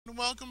And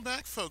welcome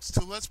back, folks,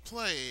 to Let's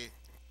Play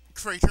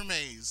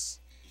Cratermaze.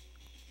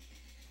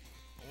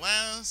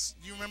 Last,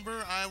 you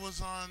remember, I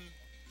was on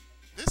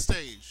this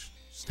stage,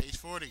 stage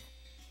 40.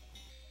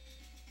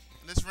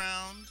 In this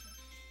round,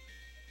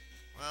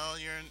 well,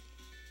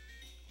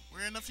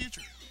 we're in the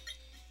future.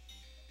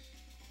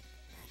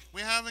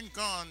 We haven't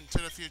gone to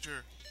the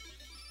future.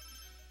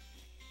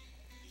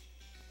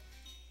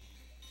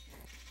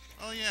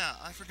 Oh yeah,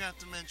 I forgot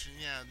to mention,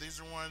 yeah,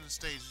 these are one of the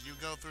stages. You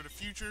go through the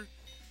future,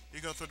 you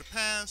go through the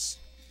past,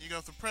 you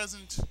go through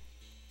present,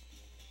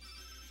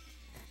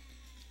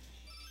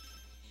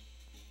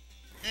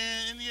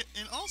 and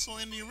also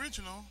in the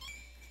original,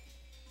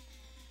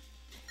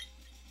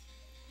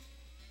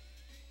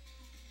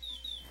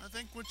 I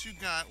think what you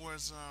got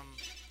was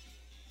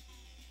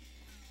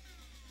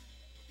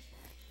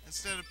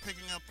instead of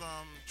picking up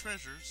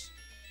treasures,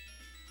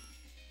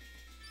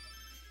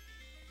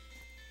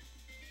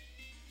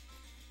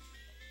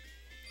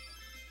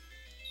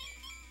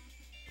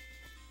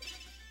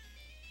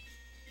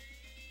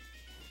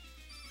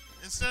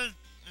 instead of,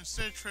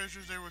 instead of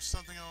treasures, there was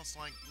something else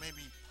like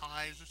maybe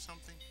pies or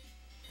something.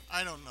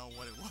 I don't know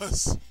what it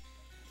was.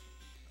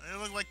 It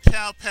looked like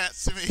cow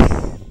pats to me.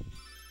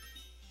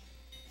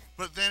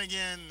 But then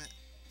again,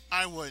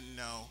 I wouldn't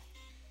know.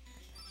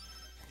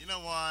 You know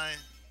why?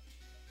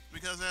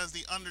 Because as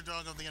the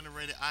underdog of the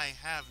underrated, I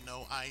have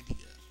no idea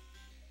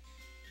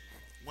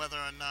whether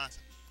or not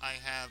I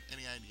have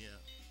any idea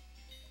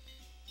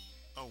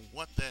of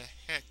what the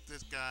heck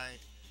this guy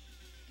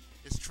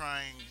is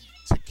trying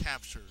to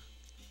capture.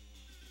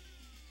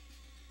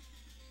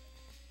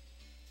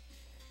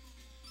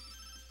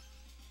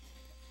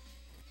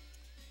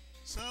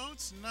 So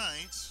it's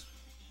night.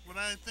 What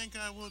I think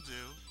I will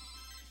do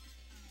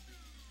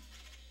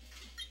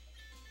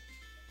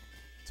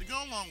to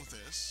go along with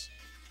this,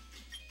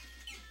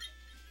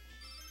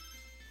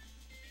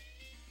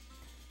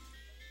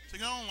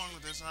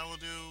 I will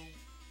do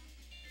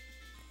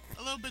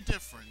a little bit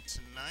different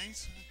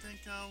tonight. I think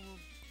I will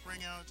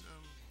bring out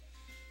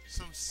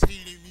some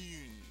Sailor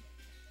Moon.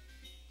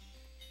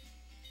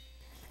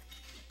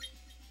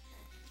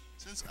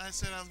 Since I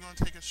said I was going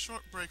to take a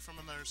short break from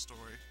another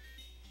story,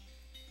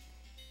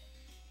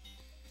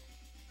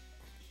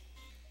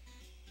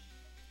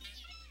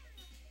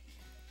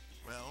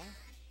 well,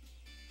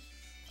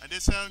 I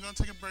did say I was going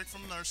to take a break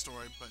from another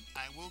story, but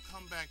I will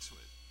come back to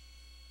it.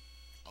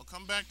 I'll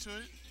come back to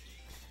it.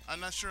 I'm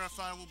not sure if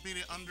I will beat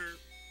it under a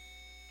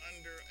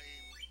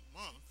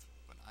month,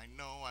 but I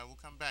know I will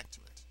come back to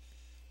it.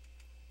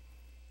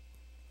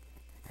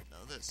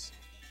 Know this.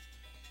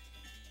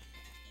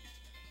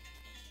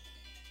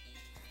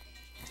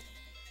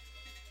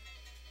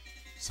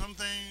 Some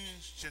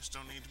things just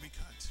don't need to be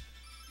cut.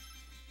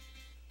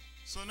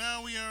 So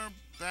now we are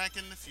back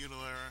in the feudal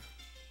era.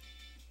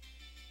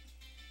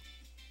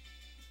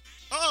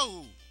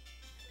 Oh!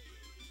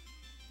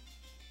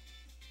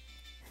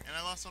 And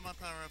I lost all my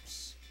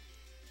power-ups.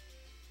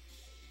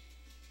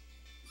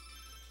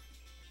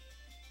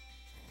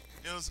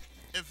 It was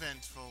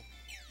eventful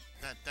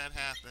that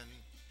happened.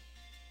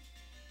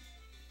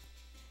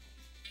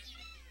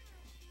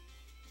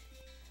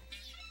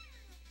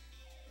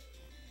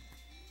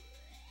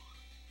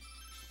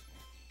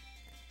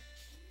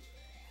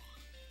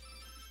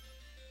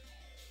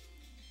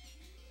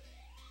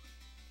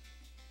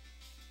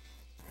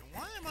 And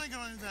why am I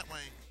going that way?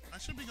 I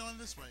should be going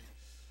this way.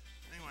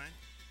 Anyway.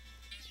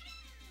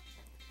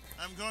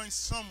 I'm going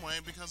some way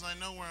because I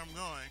know where I'm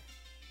going.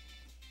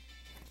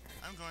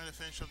 I'm going to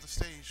finish up the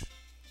stage.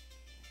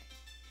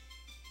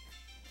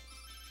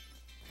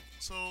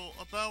 So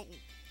about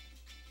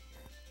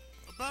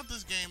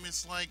this game,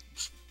 it's like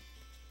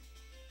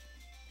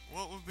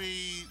what would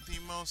be the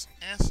most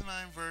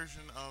asinine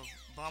version of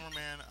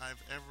Bomberman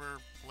I've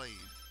ever played.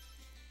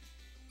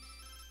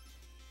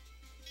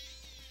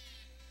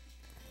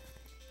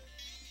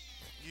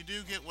 You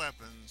do get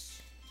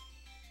weapons.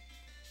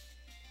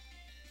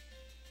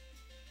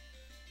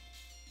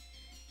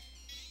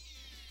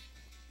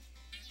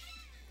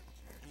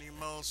 In the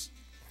most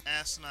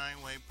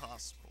asinine way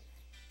possible.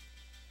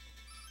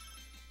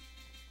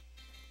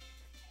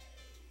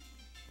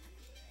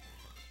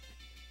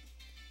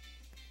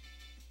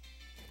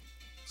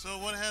 So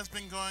what has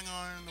been going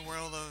on in the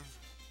world of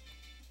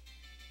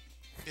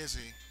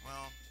Izzy?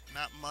 Well,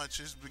 not much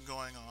has been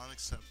going on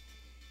except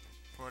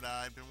for that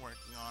I've been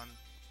working on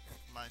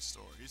my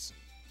stories.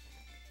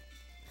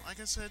 Like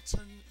I said,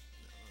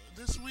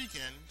 this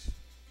weekend,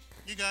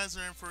 you guys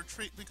are in for a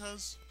treat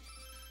because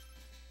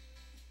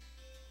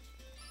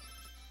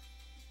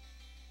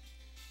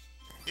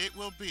it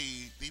will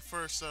be the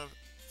first of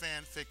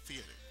Fanfic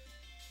Theater.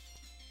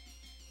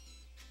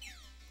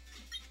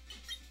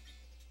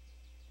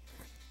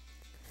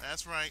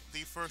 That's right, the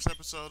first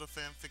episode of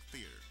Fanfic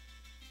Theater,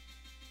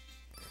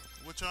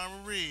 which I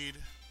will read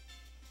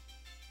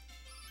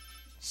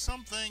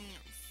something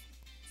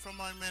from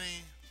my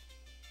many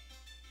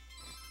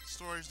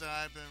stories that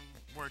I've been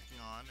working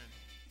on,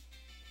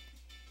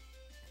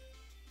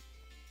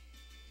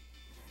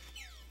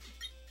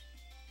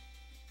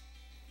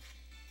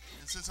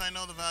 and since I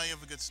know the value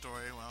of a good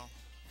story, well,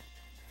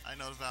 I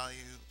know the value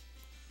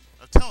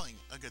of telling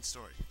a good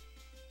story.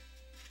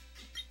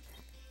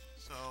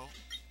 So,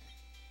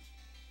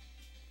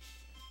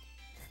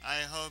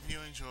 I hope you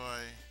enjoy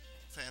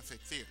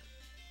Fanfic Theater.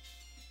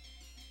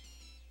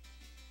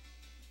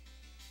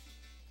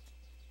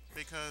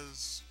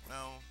 Because,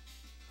 well,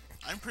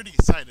 I'm pretty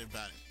excited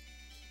about it.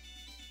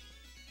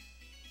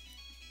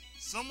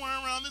 Somewhere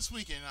around this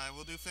weekend I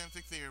will do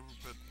Fanfic Theater,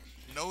 but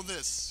know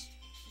this.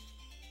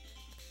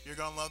 You're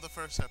gonna love the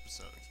first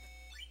episode.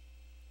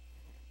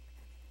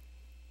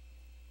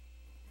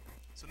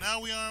 So now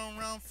we are on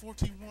round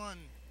 41.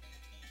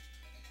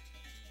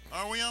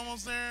 Are we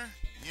almost there?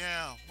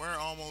 Yeah, we're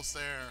almost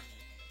there.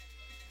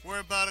 We're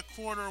about a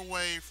quarter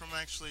away from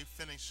actually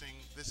finishing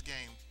this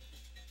game.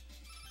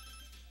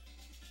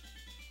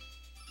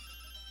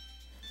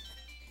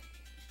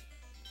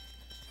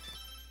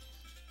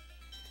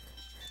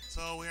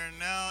 So we are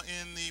now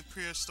in the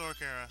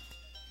prehistoric era.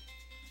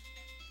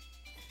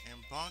 And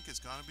Bonk is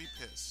gonna be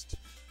pissed.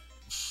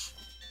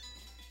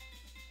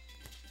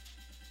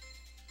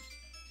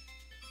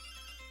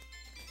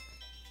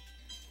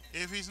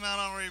 If he's not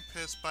already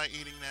pissed by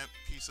eating that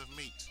piece of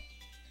meat.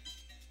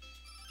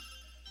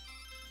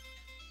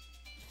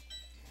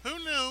 Who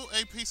knew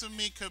a piece of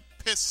meat could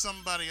piss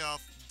somebody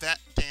off that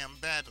damn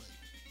badly?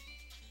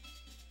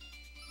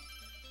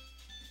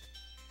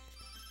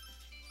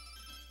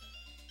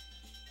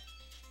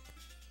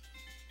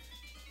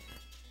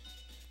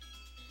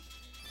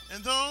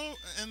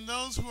 And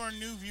those who are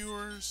new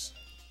viewers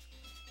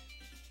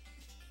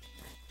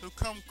who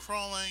come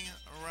crawling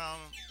around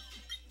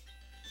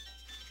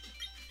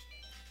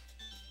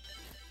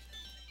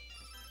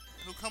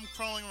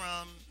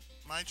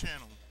my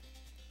channel,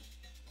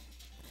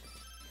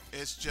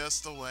 it's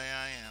just the way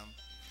I am.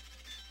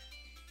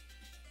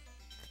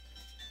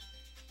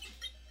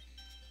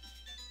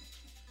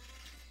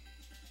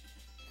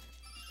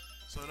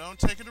 So don't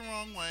take it the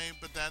wrong way,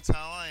 but that's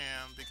how I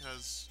am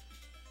because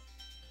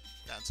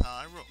that's how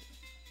I roll.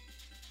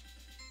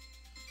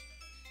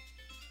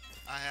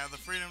 I have the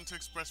freedom to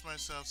express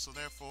myself, so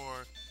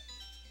therefore,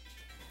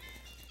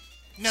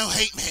 no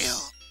hate mail.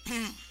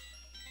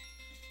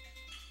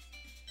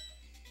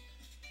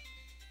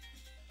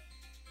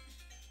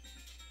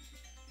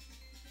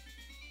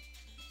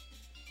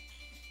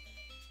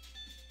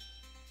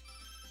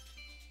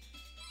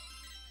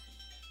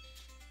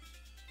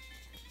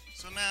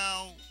 So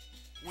now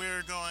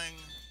we're going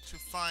to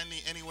find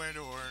the anywhere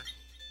door.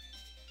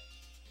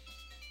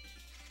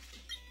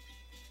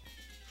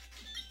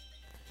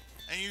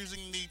 And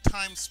using the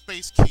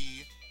time-space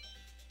key,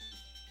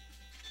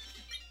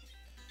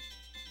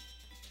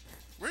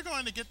 we're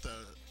going to get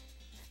the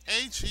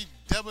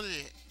H-E-double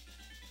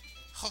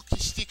hockey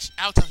sticks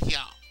out of here.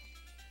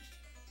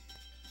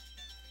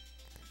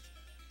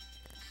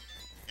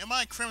 Am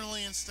I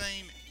criminally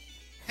insane?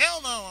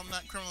 Hell no, I'm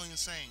not criminally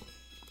insane.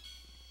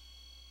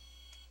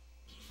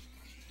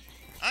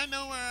 I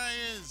know where I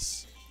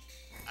is.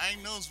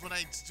 I knows what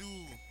I do.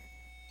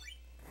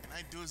 And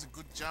I do as a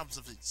good jobs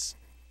of it.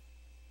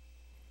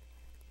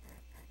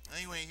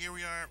 Anyway, here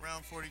we are at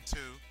round 42.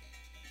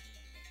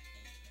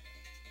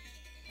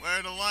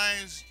 Where the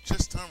lives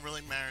just don't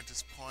really matter at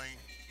this point.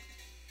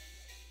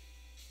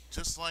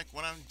 Just like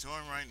what I'm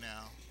doing right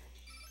now.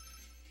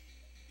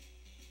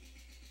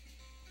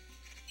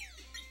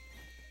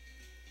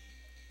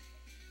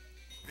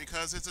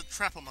 Because it's a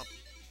trap 'em up.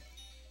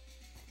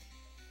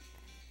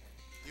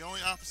 The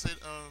only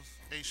opposite of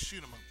a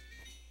shoot 'em up.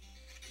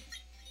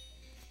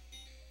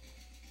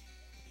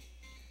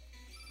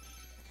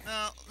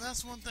 Now,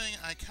 that's one thing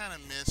I kind of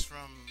miss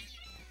from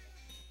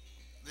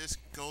this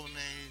golden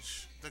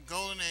age, the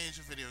golden age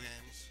of video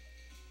games.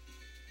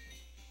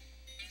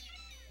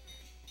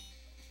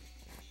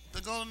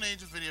 The golden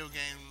age of video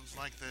games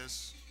like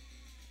this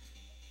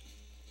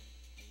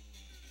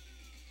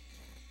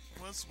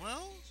was,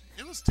 well,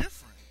 it was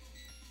different.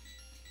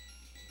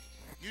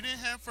 You didn't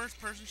have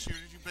first-person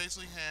shooters, you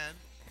basically had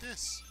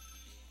this.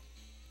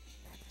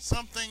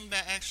 Something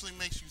that actually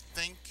makes you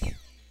think.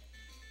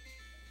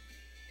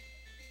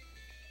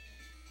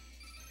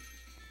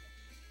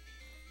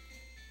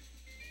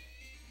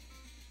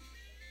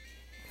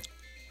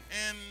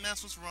 And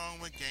that's what's wrong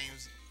with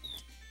games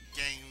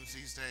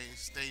these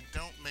days. They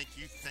don't make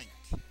you think.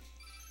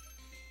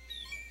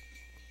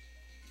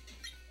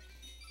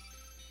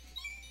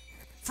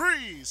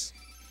 Freeze!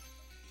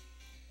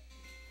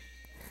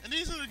 And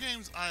these are the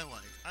games I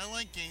like. I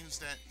like games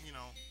that, you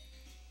know,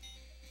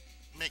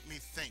 make me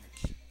think.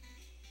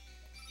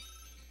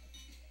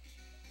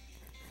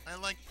 I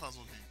like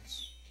puzzle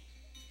games.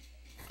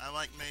 I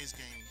like maze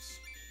games.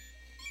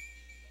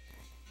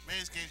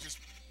 Maze games just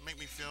make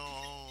me feel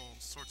all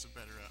sorts of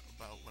better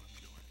about what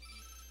I'm doing.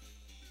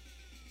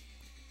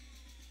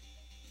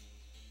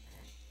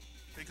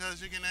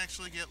 Because you can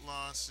actually get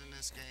lost in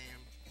this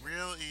game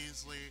real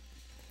easily,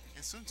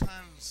 and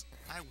sometimes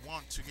I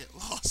want to get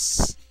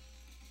lost.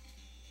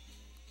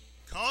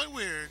 Call it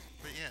weird,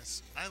 but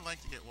yes, I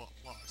like to get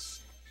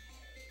lost.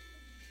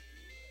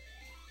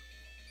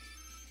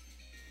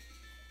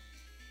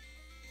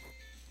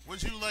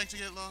 Would you like to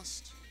get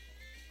lost?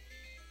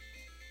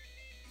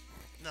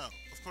 No,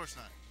 of course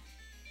not.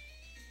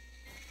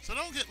 So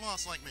don't get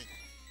lost like me.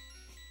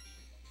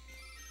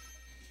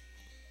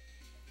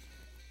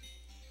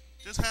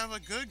 Just have a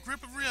good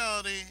grip of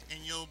reality and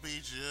you'll be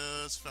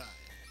just fine.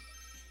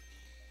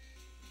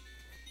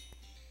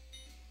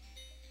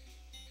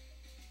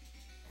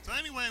 So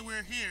anyway,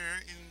 we're here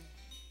in...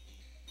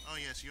 Oh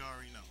yes, you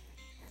already know.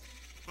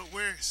 But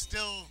we're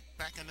still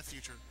back in the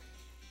future.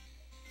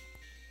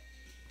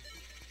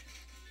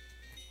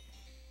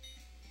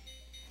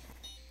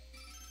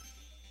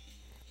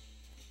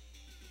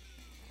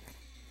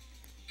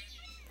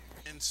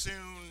 And soon,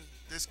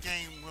 this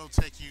game will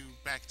take you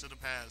back to the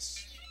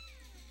past.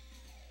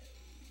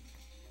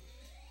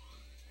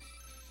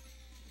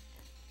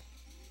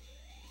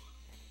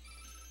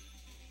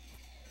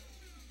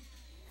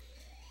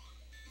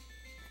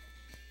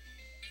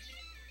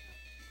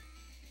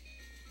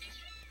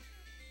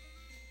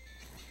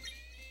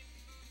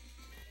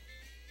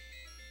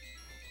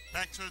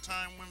 Back to a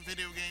time when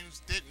video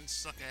games didn't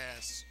suck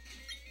ass.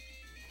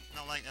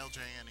 Not like LJ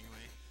anyway.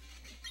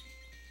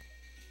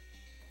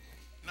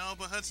 No,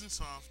 but Hudson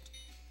Soft,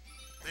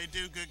 they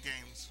do good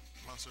games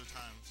most of the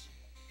times.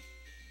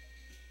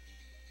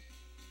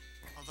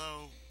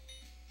 Although,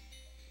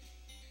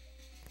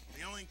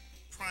 the only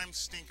prime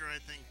stinker I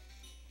think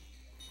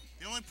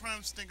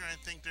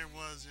there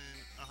was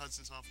in a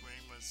Hudson Soft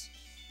game was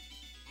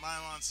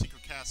Milon's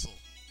Secret Castle.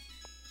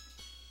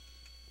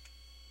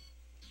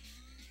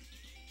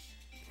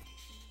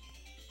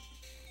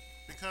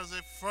 Because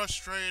it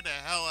frustrated the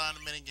hell out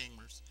of many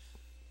gamers.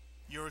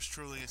 Yours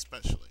truly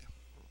especially.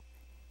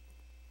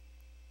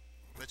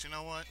 But you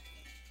know what?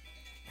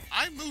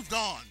 I moved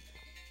on.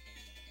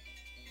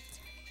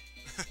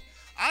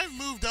 I've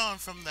moved on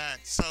from that,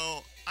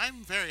 so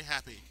I'm very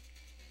happy.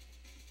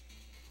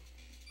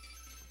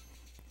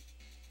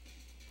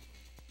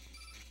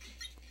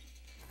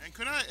 And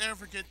could I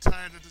ever get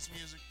tired of this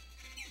music?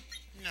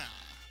 Nah,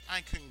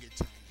 I couldn't get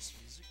tired of this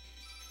music.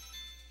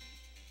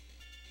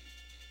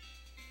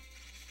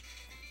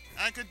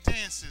 I could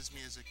dance this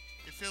music.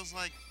 It feels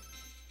like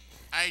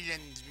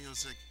island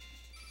music.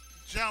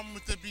 Jump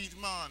with the beat,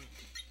 man.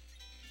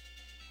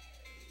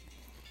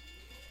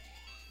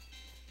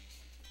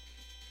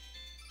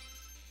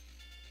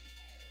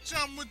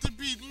 Jump with the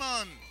beat,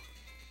 man.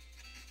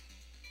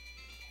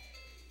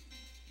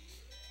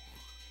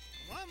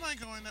 Why am I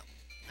going up?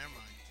 Never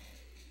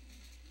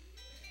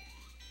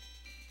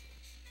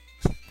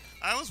mind.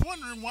 I was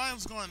wondering why I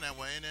was going that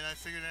way, and then I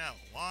figured it out.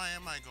 Why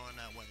am I going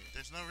that way?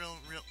 There's no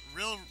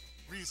real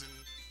reason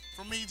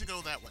for me to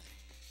go that way.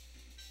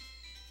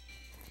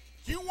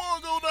 You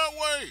want to go that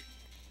way?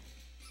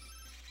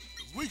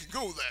 'Cause we can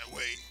go that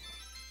way.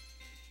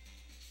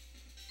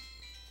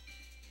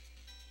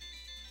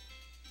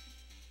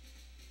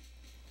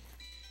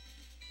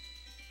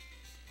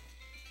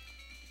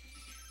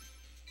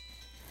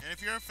 And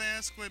if you're a fan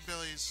of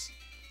Squidbillies,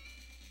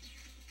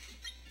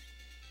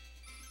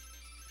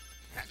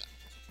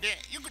 yeah,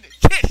 you're gonna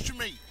test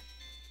me.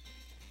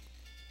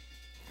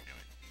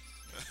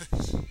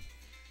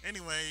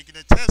 Anyway, you can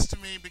attest to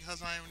me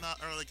because I am not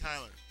early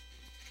Kyler.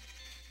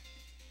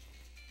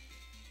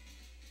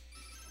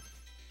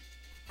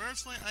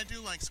 Personally, I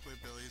do like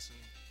Squidbillies and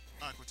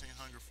Aqua Teen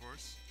Hunger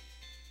Force.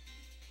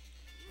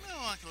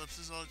 Metalocalypse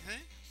is okay.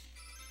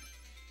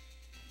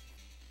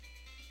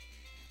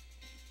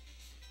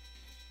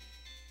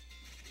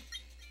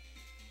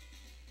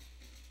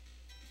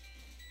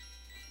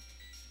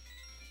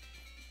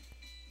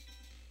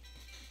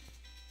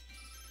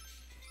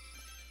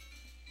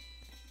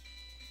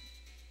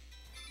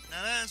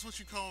 Now that is what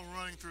you call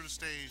running through the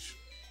stage.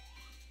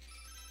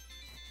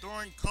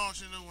 Throwing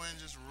caution to the wind,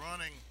 just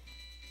running.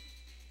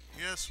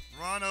 Yes,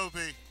 run,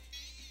 Opie.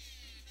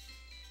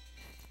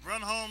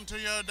 Run home to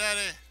your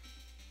daddy.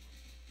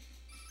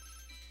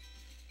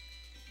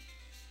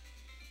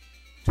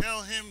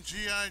 Tell him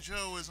G.I.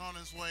 Joe is on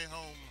his way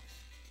home.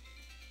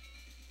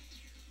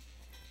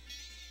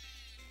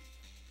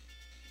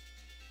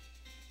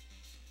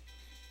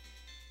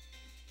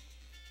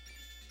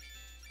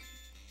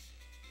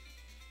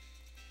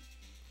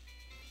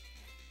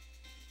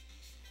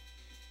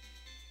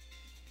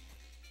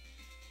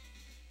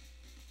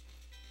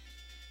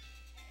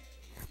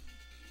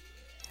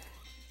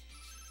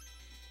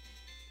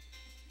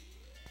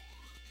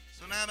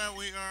 So now that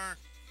we are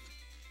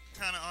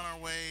kind of on our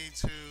way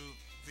to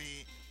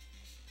the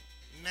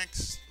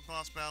next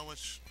boss battle,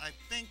 which I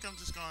think I'm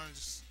just going to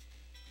just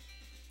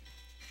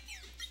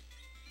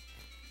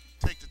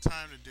take the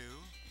time to do.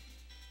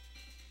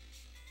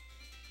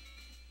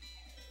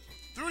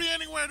 Through the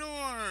anywhere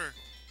door!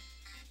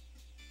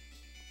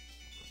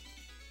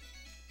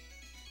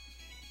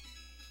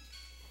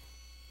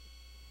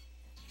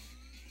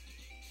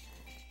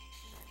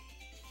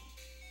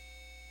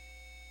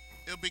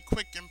 It'll be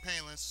quick and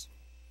painless,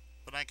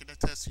 but I can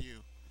attest to you.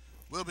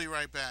 We'll be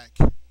right back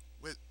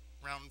with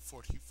round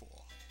 44.